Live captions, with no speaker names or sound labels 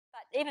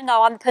even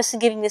though I'm the person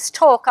giving this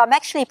talk, I'm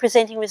actually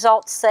presenting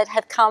results that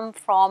have come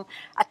from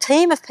a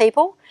team of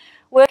people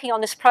working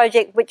on this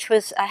project, which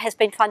has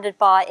been funded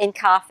by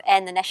NCARF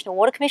and the National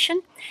Water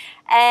Commission.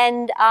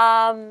 And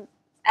our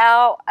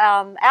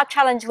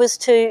challenge was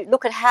to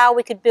look at how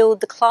we could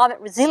build the climate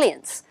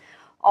resilience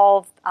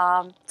of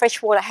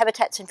freshwater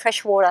habitats and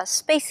freshwater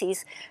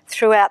species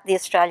throughout the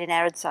Australian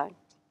arid zone.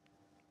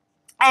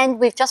 And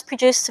we've just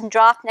produced some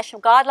draft national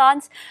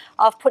guidelines.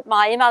 I've put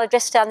my email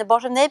address down the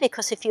bottom there,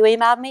 because if you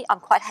email me, I'm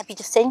quite happy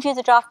to send you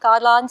the draft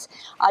guidelines.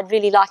 I'd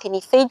really like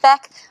any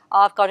feedback.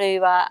 I've got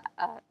to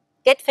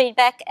get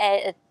feedback,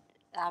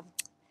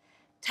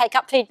 take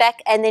up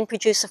feedback, and then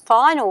produce a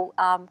final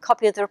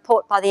copy of the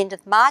report by the end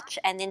of March,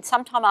 and then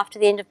sometime after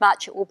the end of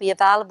March it will be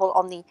available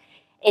on the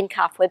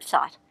NCARF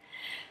website.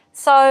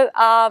 So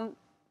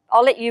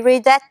I'll let you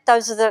read that.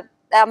 Those are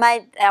our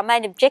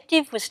main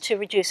objective was to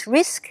reduce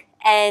risk,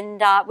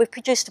 and we've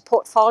produced a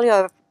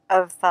portfolio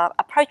of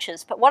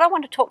approaches. But what I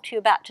want to talk to you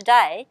about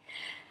today,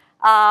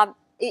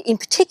 in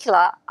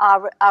particular,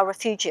 are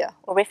refugia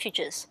or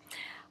refuges.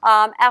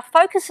 Our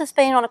focus has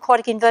been on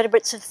aquatic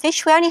invertebrates of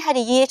fish. We only had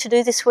a year to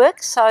do this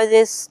work, so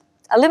there's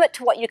a limit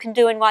to what you can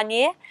do in 1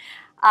 year.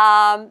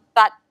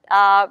 But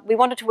we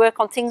wanted to work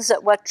on things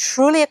that were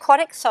truly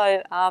aquatic,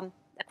 so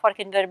aquatic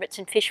invertebrates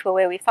and fish were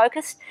where we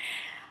focused.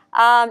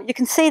 You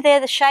can see there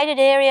the shaded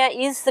area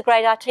is the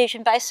Great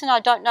Artesian Basin. I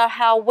don't know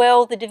how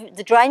well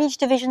the drainage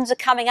divisions are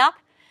coming up.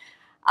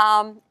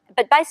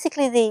 But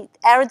basically the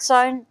arid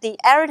zone, the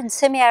arid and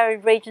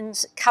semi-arid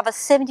regions cover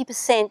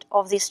 70%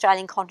 of the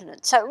Australian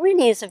continent. So it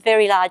really is a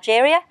very large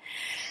area.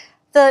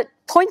 The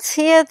points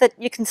here that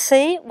you can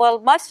see, well,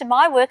 most of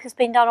my work has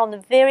been done on the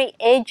very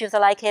edge of the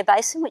Lake Eyre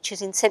Basin, which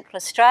is in Central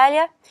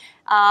Australia.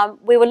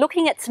 We were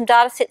looking at some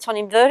data sets on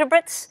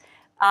invertebrates.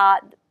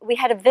 We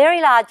had a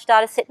very large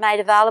data set made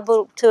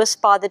available to us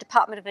by the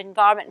Department of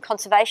Environment and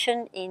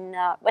Conservation in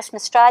Western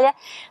Australia.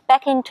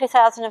 Back in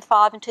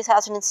 2005 and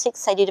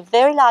 2006, they did a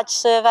very large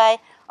survey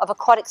of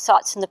aquatic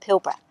sites in the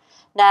Pilbara.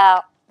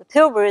 Now, the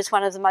Pilbara is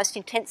one of the most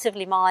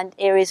intensively mined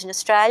areas in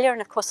Australia, and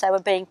of course they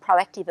were being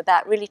proactive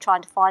about really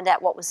trying to find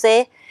out what was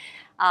there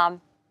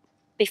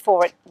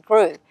before it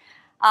grew.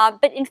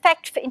 But in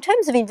fact, in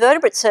terms of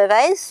invertebrate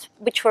surveys,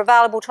 which were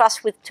available to us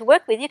to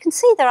work with, you can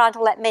see there aren't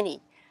all that many.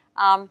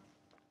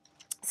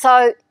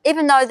 So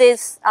even though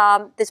there's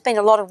been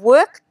a lot of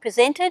work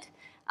presented,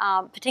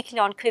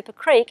 particularly on Cooper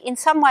Creek, in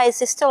some ways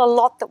there's still a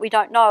lot that we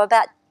don't know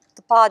about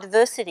the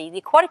biodiversity, the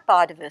aquatic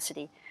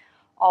biodiversity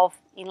of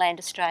inland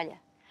Australia.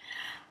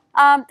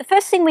 The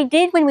first thing we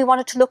did when we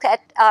wanted to look at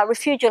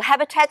refugial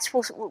habitats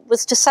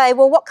was to say,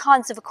 well, what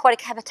kinds of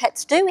aquatic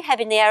habitats do we have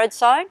in the arid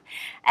zone?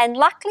 And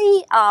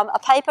luckily, a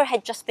paper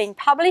had just been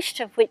published,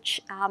 of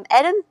which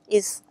Adam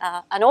is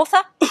an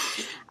author,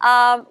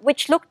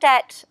 which looked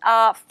at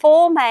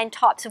 4 main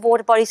types of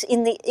water bodies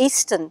in the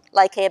eastern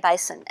Lake Eyre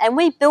Basin. And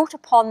we built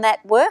upon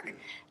that work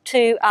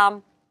to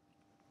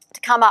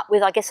come up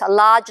with, I guess, a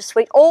larger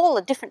suite, all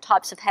the different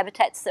types of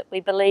habitats that we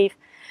believe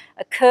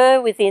occur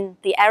within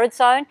the arid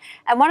zone.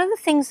 And one of the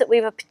things that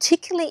we were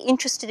particularly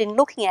interested in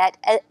looking at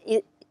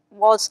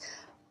was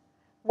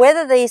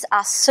whether these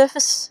are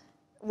surface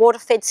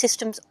water-fed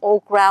systems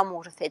or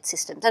groundwater-fed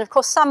systems. And of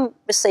course some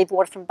receive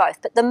water from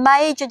both, but the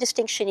major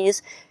distinction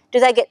is, do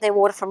they get their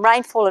water from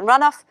rainfall and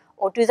runoff,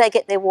 or do they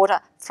get their water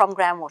from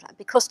groundwater?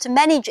 Because to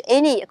manage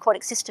any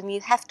aquatic system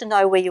you have to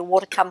know where your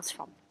water comes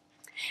from.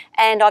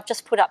 And I've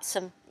just put up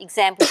some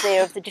examples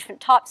there of the different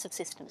types of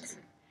systems.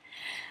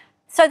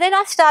 So then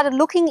I started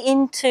looking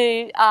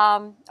into,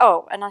 I'll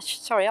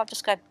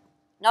just go,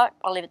 no,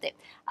 I'll leave it there.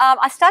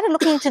 I started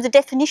looking into the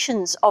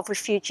definitions of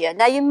refugia.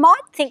 Now you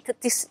might think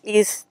that this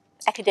is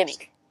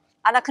academic,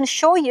 and I can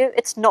assure you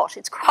it's not,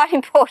 it's quite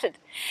important.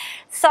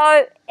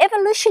 So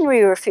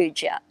evolutionary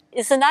refugia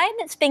is the name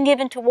that's been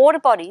given to water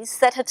bodies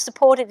that have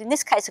supported, in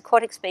this case,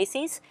 aquatic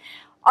species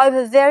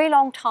over very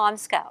long time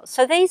scales.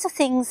 So these are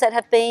things that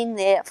have been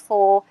there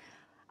for,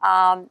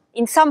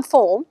 in some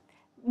form,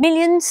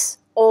 millions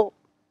or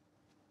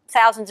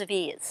thousands of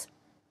years.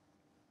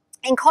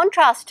 In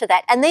contrast to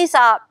that, and these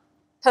are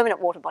permanent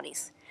water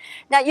bodies.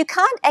 Now you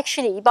can't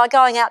actually, by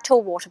going out to a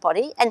water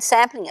body and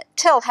sampling it,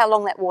 tell how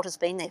long that water's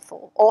been there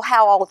for or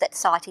how old that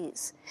site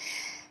is.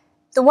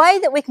 The way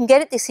that we can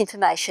get at this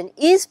information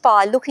is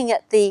by looking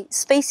at the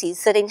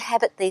species that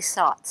inhabit these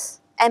sites,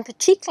 and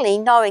particularly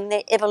knowing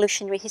their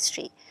evolutionary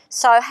history.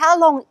 So how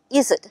long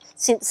is it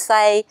since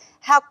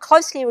how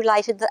closely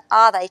related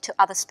are they to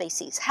other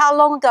species? How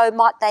long ago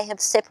might they have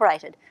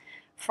separated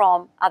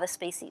from other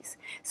species?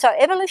 So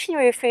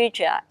evolutionary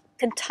refugia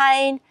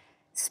contain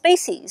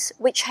species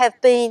which have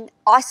been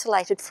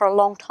isolated for a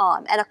long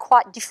time and are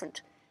quite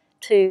different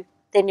to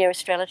their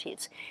nearest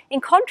relatives. In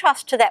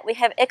contrast to that, we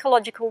have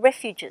ecological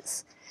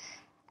refuges.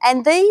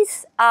 And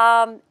these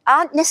aren't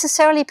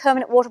necessarily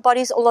permanent water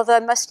bodies, although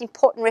the most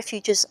important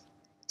refuges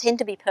tend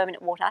to be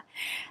permanent water.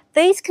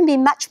 These can be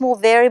much more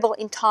variable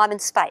in time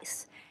and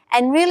space.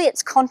 And really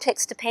it's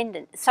context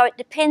dependent. So it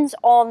depends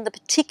on the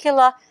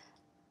particular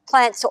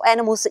plants or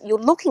animals that you're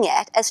looking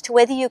at as to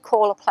whether you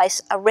call a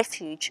place a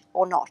refuge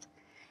or not.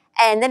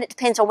 And then it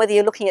depends on whether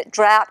you're looking at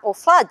drought or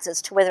floods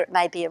as to whether it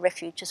may be a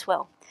refuge as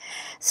well.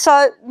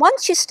 So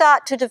once you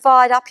start to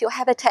divide up your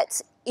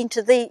habitats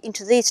into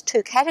these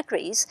two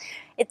categories,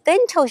 it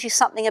then tells you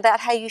something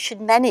about how you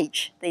should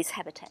manage these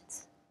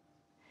habitats.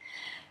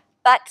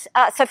 But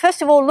so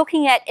first of all,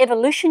 looking at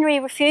evolutionary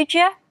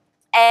refugia,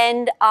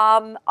 and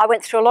I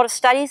went through a lot of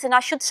studies, and I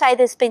should say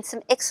there's been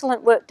some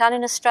excellent work done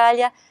in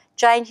Australia.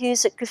 Jane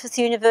Hughes at Griffith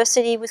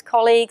University with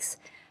colleagues,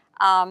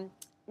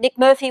 Nick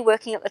Murphy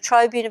working at La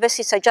Trobe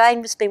University. So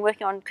Jane has been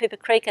working on Cooper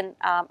Creek and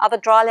other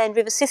dryland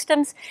river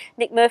systems.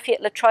 Nick Murphy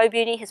at La Trobe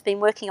Uni has been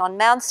working on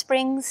mound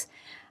springs.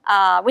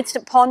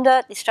 Winston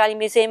Ponder, the Australian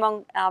Museum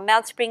on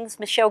Mound Springs,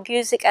 Michelle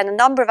Guzik and a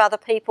number of other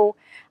people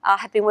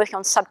have been working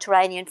on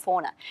subterranean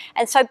fauna.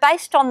 And so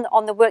based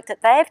on the work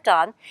that they've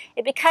done,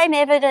 it became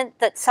evident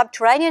that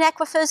subterranean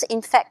aquifers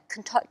in fact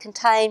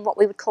contain what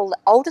we would call the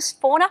oldest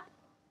fauna.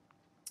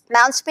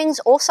 Mound springs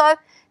also,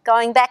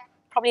 going back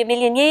probably 1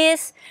 million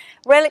years.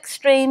 Relic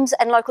streams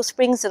and local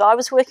springs that I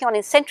was working on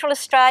in Central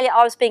Australia,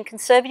 I was being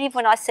conservative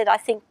when I said I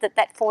think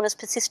that fauna's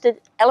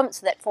persisted, elements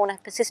of that fauna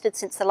have persisted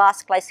since the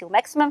last glacial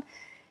maximum,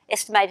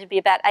 estimated to be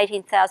about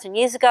 18,000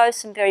 years ago.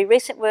 Some very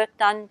recent work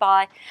done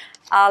by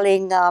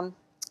Arlene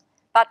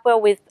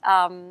Butwell with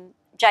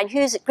Jane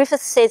Hughes at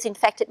Griffith says in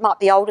fact it might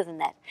be older than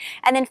that.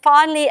 And then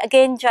finally,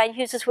 again, Jane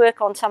Hughes'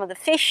 work on some of the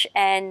fish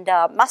and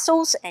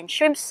mussels and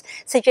shrimps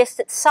suggests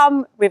that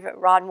some river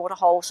Rhine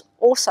waterholes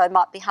also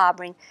might be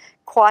harbouring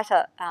quite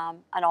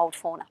an old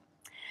fauna.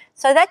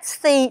 So that's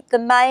the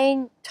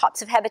main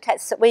types of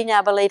habitats that we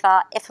now believe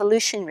are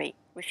evolutionary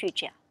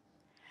refugia.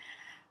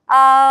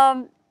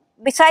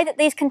 We say that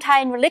these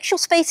contain relixial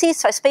species,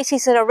 so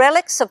species that are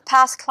relics of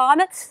past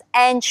climates,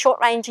 and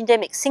short-range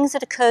endemics, things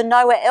that occur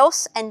nowhere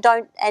else and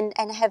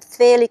have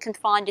fairly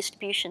confined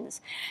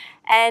distributions.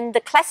 And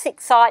the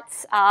classic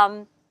sites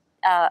are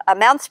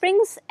mound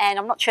springs, and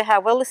I'm not sure how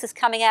well this is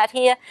coming out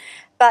here,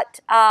 but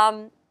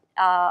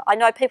I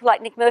know people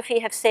like Nick Murphy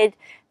have said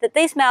that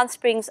these mound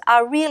springs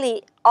are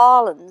really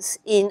islands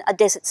in a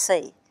desert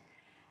sea.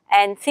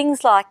 And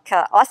things like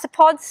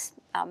isopods,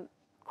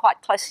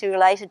 quite closely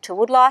related to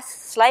woodlice,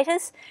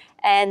 slaters,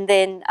 and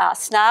then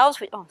snails,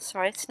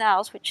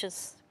 snails, which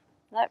is,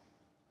 nope,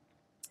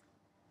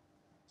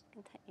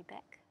 can take me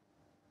back.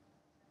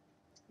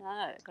 No,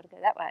 I've got to go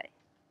that way.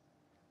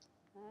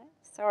 No,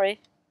 sorry,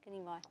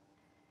 getting my...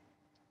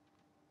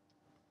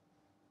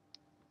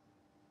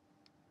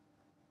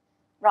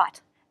 Right,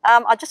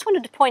 I just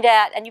wanted to point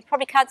out, and you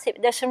probably can't see it,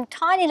 but there's some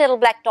tiny little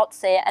black dots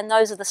there, and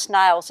those are the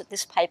snails that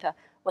this paper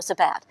was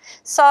about.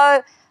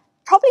 So,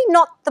 probably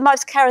not the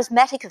most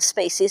charismatic of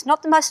species,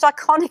 not the most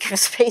iconic of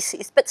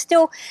species, but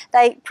still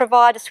they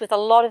provide us with a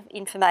lot of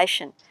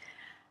information.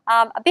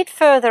 A bit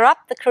further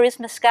up the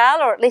charisma scale,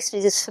 or at least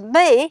it is for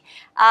me,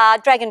 are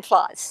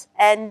dragonflies.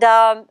 And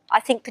I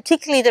think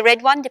particularly the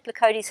red one,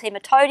 Diplocotes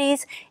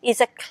hematodes, is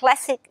a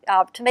classic,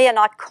 to me an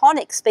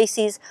iconic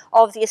species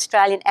of the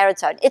Australian arid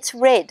zone. It's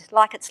red,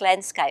 like its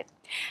landscape.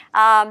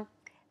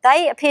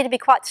 They appear to be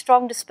quite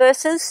strong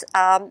dispersers,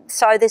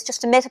 so there's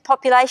just a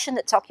meta-population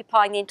that's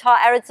occupying the entire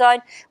arid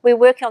zone. We're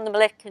working on the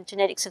molecular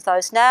genetics of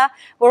those now.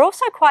 We're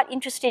also quite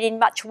interested in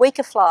much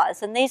weaker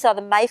flies, and these are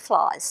the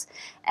mayflies.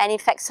 And in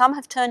fact, some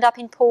have turned up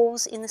in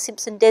pools in the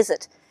Simpson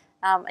Desert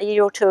a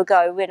year or two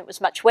ago when it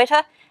was much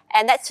wetter,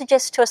 and that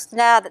suggests to us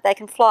now that they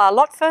can fly a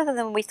lot further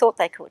than we thought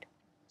they could.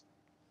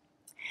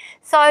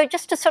 So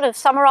just to sort of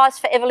summarise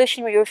for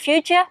evolutionary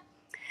refugia,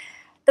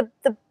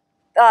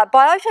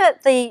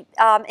 biota, the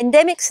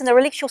endemics and the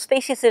relixial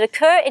species that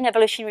occur in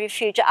evolutionary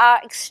refugia are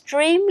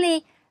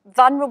extremely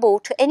vulnerable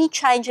to any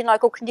change in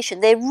local condition.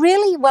 They're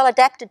really well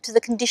adapted to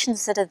the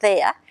conditions that are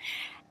there.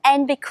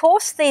 And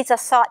because these are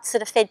sites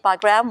that are fed by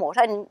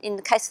groundwater, and in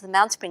the case of the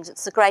mound springs,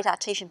 it's the Great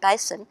Artesian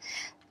Basin,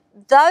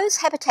 those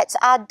habitats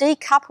are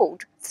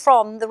decoupled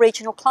from the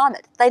regional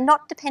climate. They're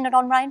not dependent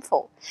on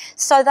rainfall.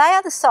 So they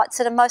are the sites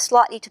that are most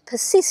likely to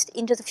persist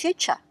into the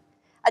future.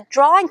 A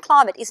drying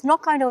climate is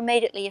not going to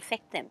immediately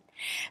affect them.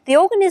 The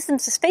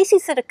organisms, the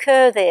species that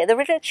occur there, the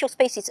relixial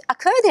species,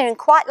 occur there in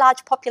quite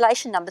large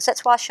population numbers.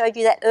 That's why I showed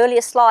you that earlier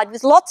slide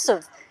with lots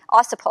of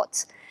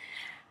isopods.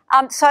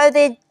 So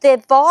they're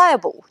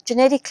viable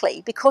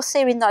genetically because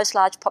they're in those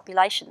large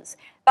populations.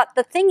 But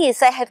the thing is,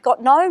 they have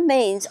got no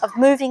means of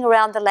moving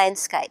around the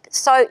landscape.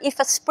 So if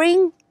a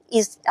spring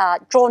is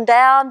drawn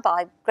down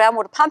by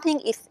groundwater pumping,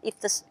 if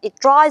it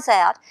dries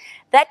out,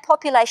 that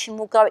population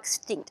will go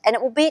extinct, and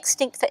it will be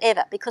extinct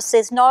forever because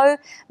there's no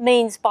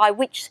means by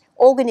which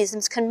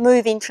organisms can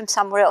move in from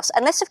somewhere else,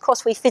 unless of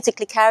course we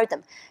physically carry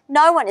them.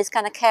 No one is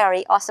going to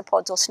carry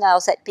isopods or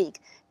snails that big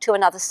to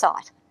another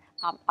site,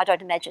 I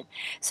don't imagine.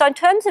 So in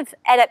terms of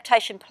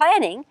adaptation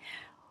planning,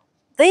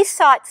 these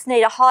sites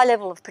need a high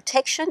level of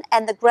protection,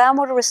 and the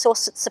groundwater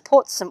resource that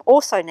supports them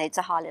also needs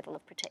a high level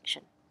of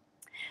protection.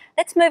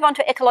 Let's move on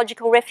to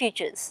ecological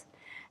refuges.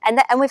 And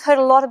we've heard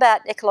a lot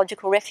about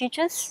ecological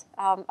refuges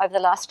over the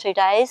last 2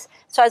 days.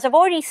 So as I've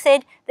already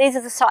said, these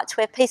are the sites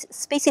where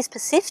species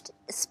persist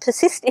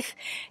if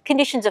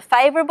conditions are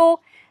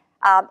favourable.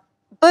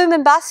 Boom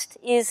and bust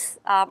is,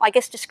 I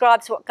guess,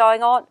 describes what's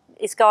going on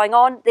is going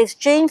on. There's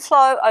gene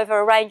flow over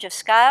a range of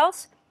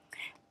scales,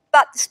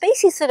 but the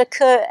species that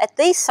occur at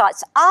these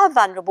sites are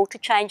vulnerable to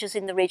changes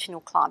in the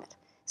regional climate.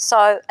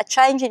 So a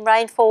change in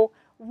rainfall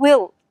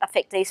will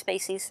affect these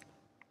species,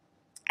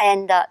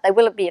 and they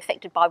will be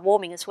affected by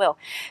warming as well.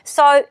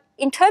 So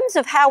in terms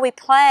of how we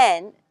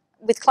plan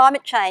with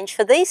climate change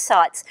for these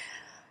sites,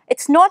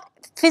 it's not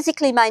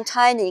physically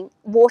maintaining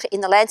water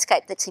in the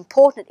landscape that's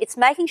important, it's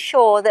making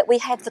sure that we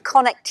have the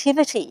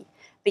connectivity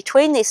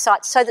between these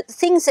sites so that the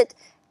things that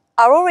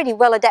are already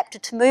well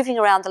adapted to moving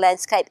around the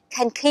landscape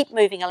can keep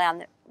moving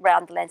around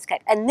the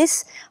landscape. And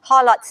this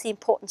highlights the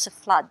importance of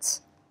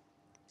floods.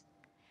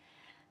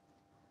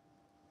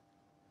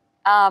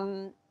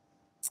 I'll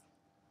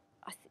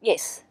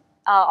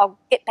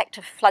get back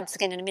to floods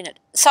again in a minute.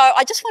 So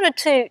I just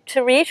wanted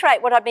to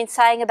reiterate what I've been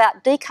saying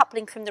about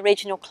decoupling from the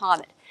regional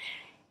climate.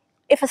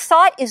 If a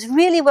site is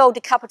really well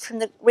decoupled from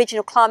the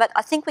regional climate,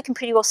 I think we can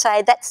pretty well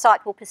say that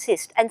site will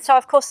persist. And so,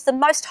 of course, the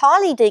most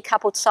highly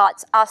decoupled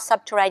sites are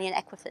subterranean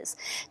aquifers.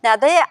 Now,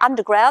 they're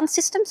underground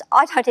systems.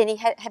 I don't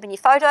have any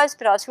photos,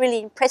 but I was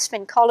really impressed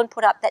when Colin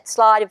put up that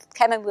slide of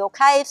Camberwell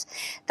Caves.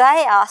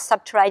 They are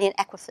subterranean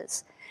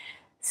aquifers.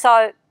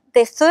 So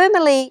they're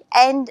thermally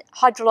and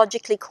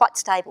hydrologically quite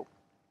stable.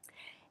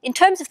 In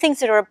terms of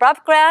things that are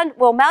above ground,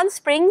 well, mountain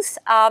springs,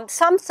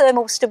 some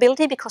thermal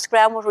stability because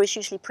groundwater is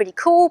usually pretty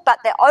cool, but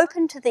they're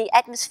open to the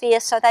atmosphere,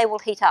 so they will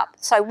heat up.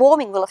 So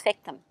warming will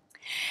affect them.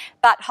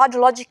 But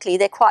hydrologically,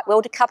 they're quite well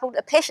decoupled,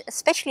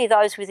 especially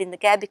those within the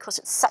GAB because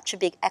it's such a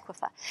big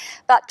aquifer.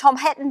 But Tom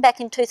Hatton, back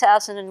in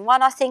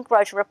 2001, I think,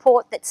 wrote a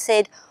report that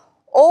said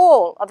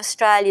all of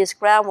Australia's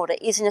groundwater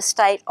is in a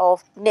state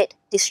of net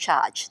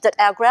discharge, that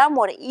our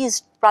groundwater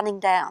is running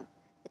down.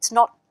 It's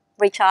not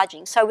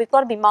recharging. So we've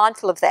got to be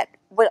mindful of that,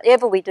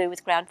 whatever we do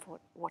with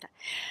groundwater.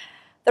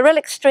 The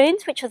relic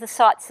streams, which are the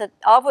sites that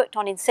I've worked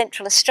on in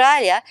Central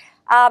Australia,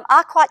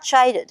 are quite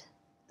shaded.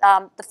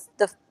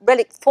 The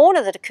relic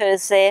fauna that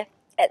occurs there,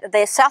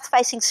 they're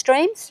south-facing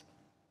streams,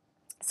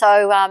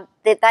 so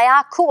they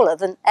are cooler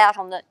than out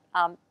on the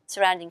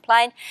surrounding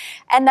plain,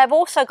 and they've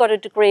also got a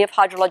degree of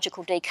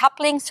hydrological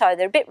decoupling, so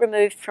they're a bit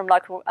removed from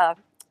local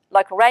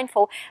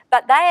rainfall,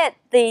 but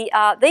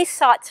these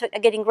sites are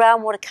getting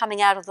groundwater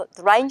coming out of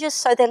the ranges,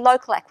 so they're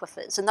local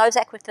aquifers, and those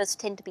aquifers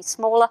tend to be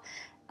smaller.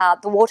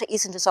 The water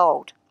isn't as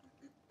old.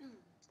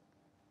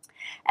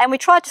 And we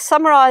tried to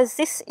summarise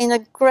this in a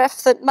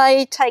graph that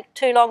may take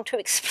too long to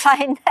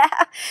explain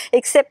now,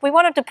 except we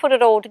wanted to put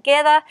it all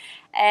together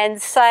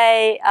and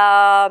say,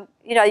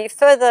 you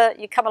further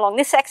you come along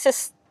this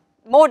axis,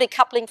 more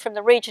decoupling from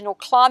the regional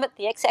climate,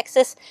 the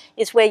x-axis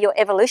is where your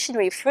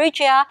evolutionary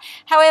refugia are.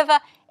 However,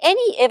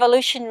 any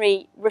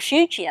evolutionary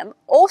refugium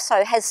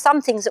also has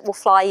some things that will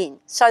fly in.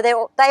 So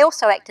they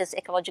also act as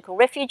ecological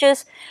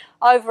refuges.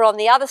 Over on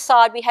the other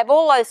side, we have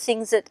all those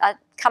things that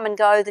come and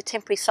go, the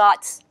temporary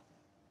sites.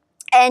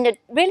 And it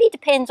really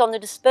depends on the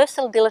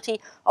dispersal ability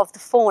of the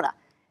fauna,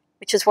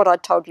 which is what I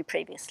told you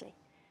previously.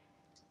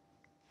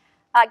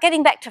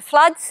 Getting back to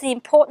floods, the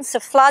importance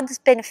of floods,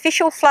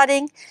 beneficial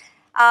flooding,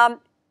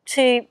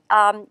 to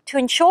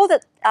ensure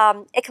that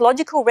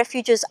ecological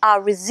refuges are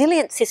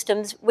resilient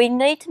systems, we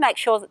need to make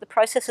sure that the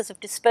processes of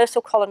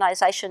dispersal,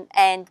 colonisation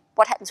and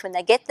what happens when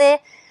they get there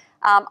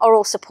are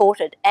all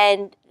supported.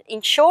 And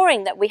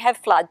ensuring that we have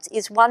floods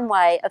is one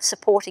way of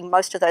supporting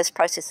most of those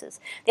processes.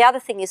 The other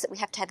thing is that we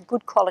have to have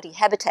good quality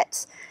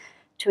habitats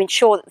to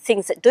ensure that the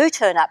things that do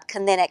turn up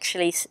can then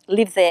actually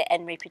live there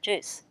and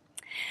reproduce.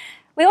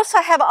 We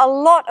also have a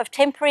lot of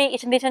temporary,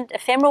 intermittent,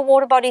 ephemeral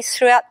water bodies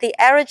throughout the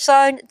arid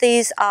zone.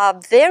 These are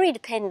very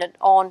dependent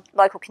on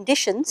local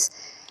conditions,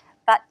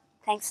 but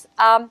thanks.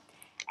 And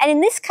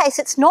in this case,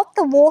 it's not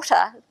the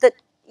water that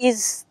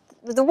is,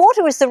 the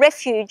water is the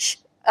refuge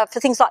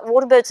for things like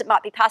water birds that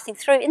might be passing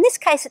through. In this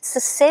case, it's the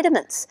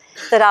sediments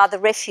that are the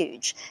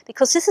refuge,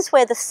 because this is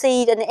where the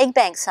seed and egg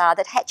banks are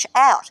that hatch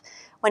out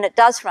when it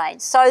does rain.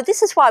 So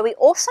this is why we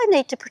also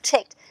need to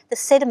protect the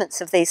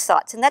sediments of these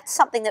sites, and that's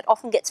something that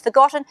often gets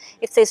forgotten.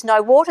 If there's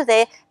no water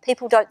there,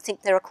 people don't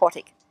think they're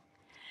aquatic.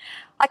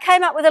 I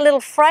came up with a little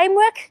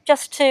framework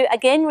just to,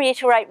 again,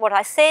 reiterate what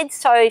I said.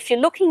 So if you're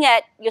looking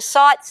at your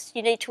sites,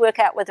 you need to work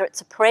out whether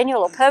it's a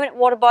perennial or permanent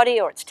water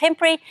body or it's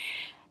temporary.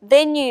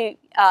 Then you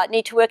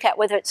need to work out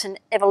whether it's an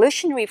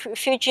evolutionary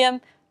refugium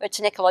or it's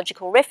an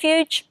ecological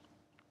refuge.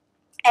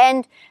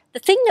 And the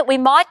thing that we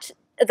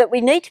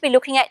need to be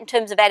looking at in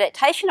terms of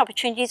adaptation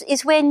opportunities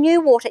is where new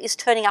water is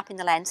turning up in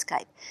the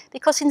landscape.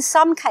 Because in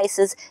some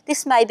cases,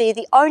 this may be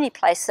the only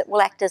place that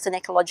will act as an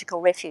ecological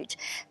refuge.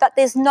 But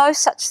there's no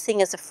such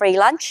thing as a free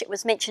lunch. It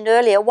was mentioned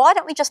earlier. Why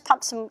don't we just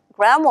pump some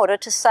groundwater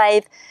to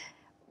save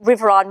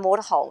riverine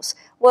waterholes?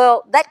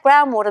 Well, that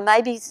groundwater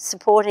may be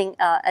supporting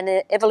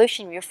an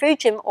evolutionary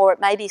refugium, or it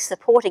may be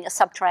supporting a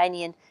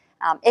subterranean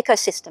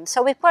ecosystem.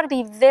 So we've got to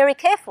be very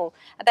careful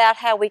about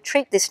how we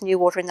treat this new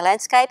water in the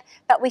landscape,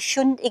 but we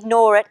shouldn't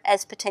ignore it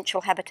as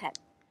potential habitat.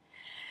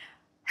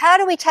 How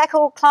do we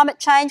tackle climate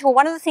change? Well,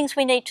 one of the things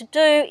we need to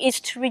do is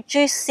to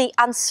reduce the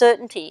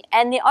uncertainty.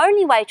 And the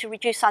only way to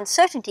reduce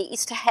uncertainty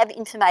is to have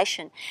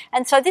information.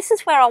 And so this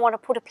is where I want to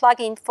put a plug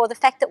in for the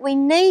fact that we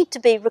need to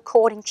be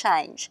recording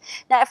change.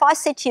 Now, if I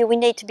said to you we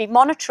need to be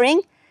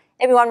monitoring,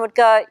 everyone would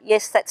go,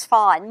 yes, that's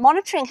fine.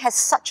 Monitoring has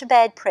such a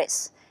bad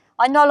press.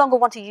 I no longer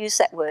want to use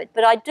that word,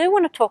 but I do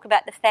want to talk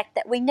about the fact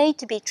that we need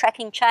to be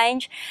tracking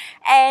change.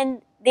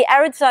 And the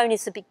arid zone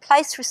is a big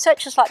place.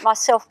 Researchers like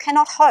myself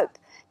cannot hope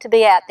to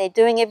be out there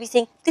doing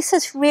everything. This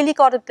has really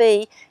got to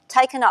be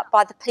taken up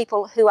by the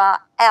people who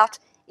are out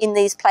in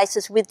these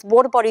places with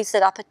water bodies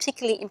that are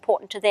particularly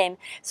important to them.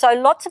 So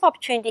lots of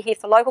opportunity here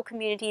for local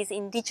communities,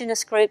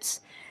 Indigenous groups,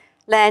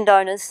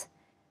 landowners,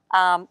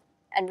 and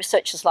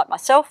researchers like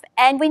myself.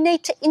 And we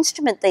need to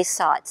instrument these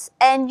sites.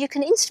 And you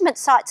can instrument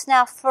sites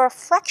now for a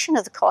fraction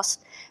of the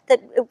cost that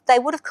they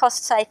would have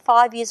cost, say,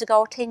 5 years ago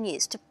or 10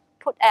 years to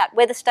put out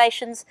weather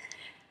stations.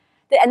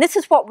 And this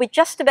is what we're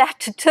just about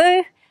to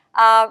do.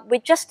 We're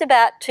just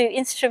about to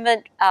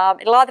instrument,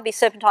 it'll either be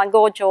Serpentine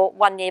Gorge or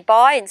one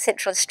nearby in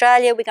Central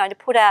Australia. We're going to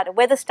put out a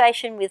weather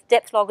station with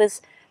depth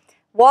loggers,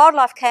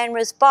 wildlife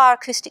cameras,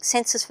 bioacoustic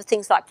sensors for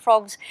things like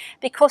frogs,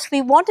 because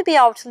we want to be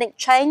able to link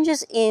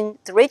changes in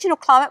the regional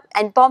climate,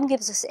 and BOM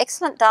gives us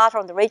excellent data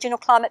on the regional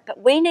climate,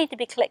 but we need to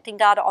be collecting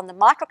data on the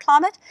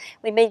microclimate.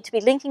 We need to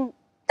be linking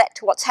that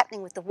to what's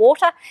happening with the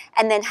water,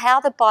 and then how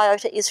the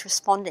biota is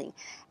responding.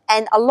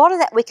 And a lot of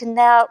that we can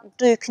now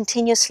do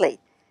continuously,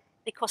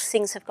 because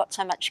things have got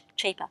so much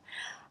cheaper.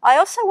 I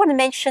also want to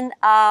mention,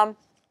 I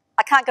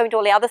can't go into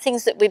all the other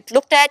things that we've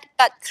looked at,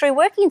 but through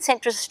working in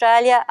Central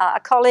Australia, a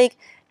colleague,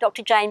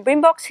 Dr. Jane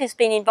Brimbox, who's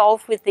been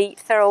involved with the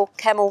feral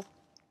camel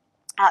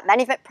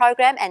management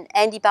program, and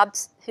Andy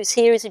Bubbs, who's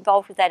here, is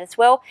involved with that as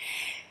well.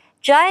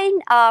 Jane,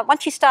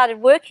 once she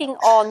started working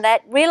on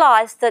that,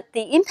 realised that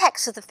the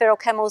impacts of the feral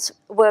camels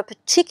were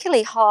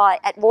particularly high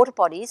at water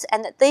bodies,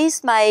 and that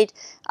these made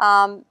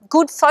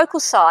good focal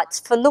sites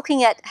for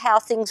looking at how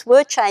things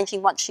were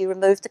changing once you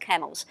removed the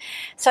camels.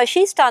 So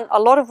she's done a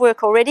lot of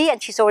work already,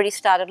 and she's already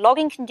started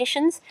logging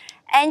conditions,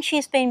 and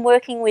she's been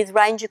working with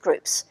ranger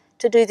groups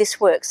to do this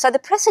work. So the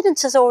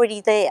precedence is already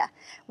there.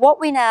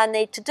 What we now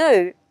need to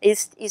do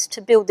is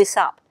to build this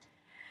up.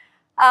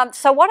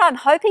 So what I'm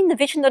hoping, the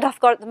vision that I've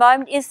got at the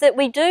moment, is that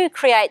we do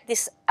create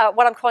this,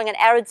 what I'm calling an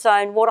arid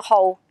zone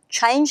waterhole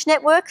change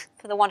network,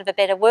 for the want of a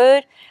better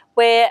word,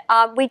 where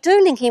we do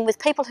link in with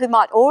people who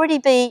might already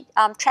be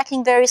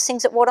tracking various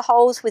things at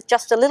waterholes with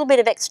just a little bit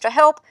of extra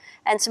help,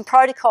 and some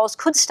protocols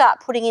could start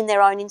putting in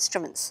their own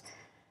instruments.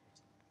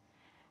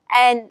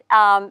 And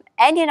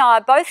Andy and I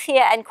are both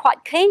here and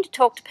quite keen to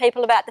talk to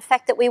people about the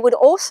fact that we would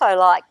also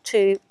like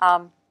to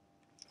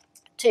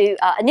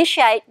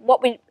initiate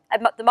what we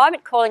at the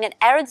moment calling an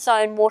arid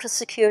zone water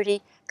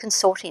security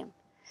consortium,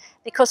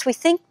 because we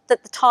think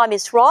that the time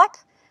is ripe,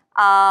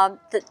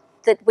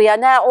 that we are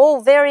now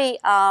all very,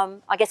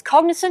 I guess,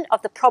 cognizant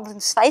of the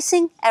problems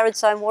facing arid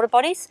zone water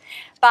bodies,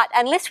 but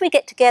unless we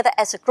get together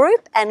as a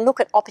group and look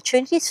at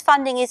opportunities,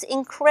 funding is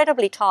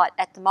incredibly tight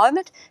at the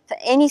moment for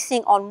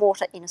anything on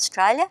water in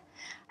Australia,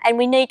 and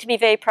we need to be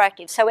very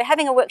proactive. So we're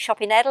having a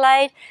workshop in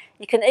Adelaide.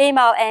 You can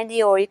email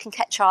Andy or you can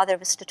catch either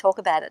of us to talk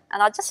about it.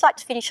 And I'd just like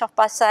to finish off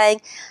by saying,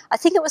 I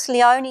think it was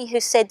Leonie who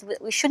said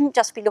that we shouldn't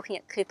just be looking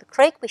at Cooper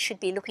Creek, we should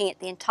be looking at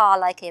the entire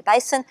Lake Eyre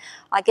Basin.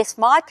 I guess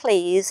my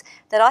plea is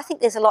that I think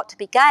there's a lot to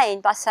be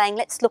gained by saying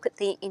let's look at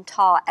the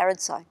entire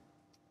arid zone.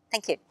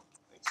 Thank you.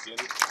 Thanks,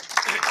 Jenny.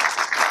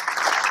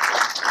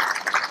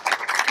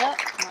 Yeah,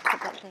 I might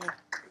put that there.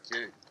 Thank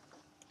you.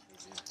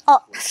 Oh,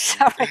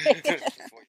 sorry.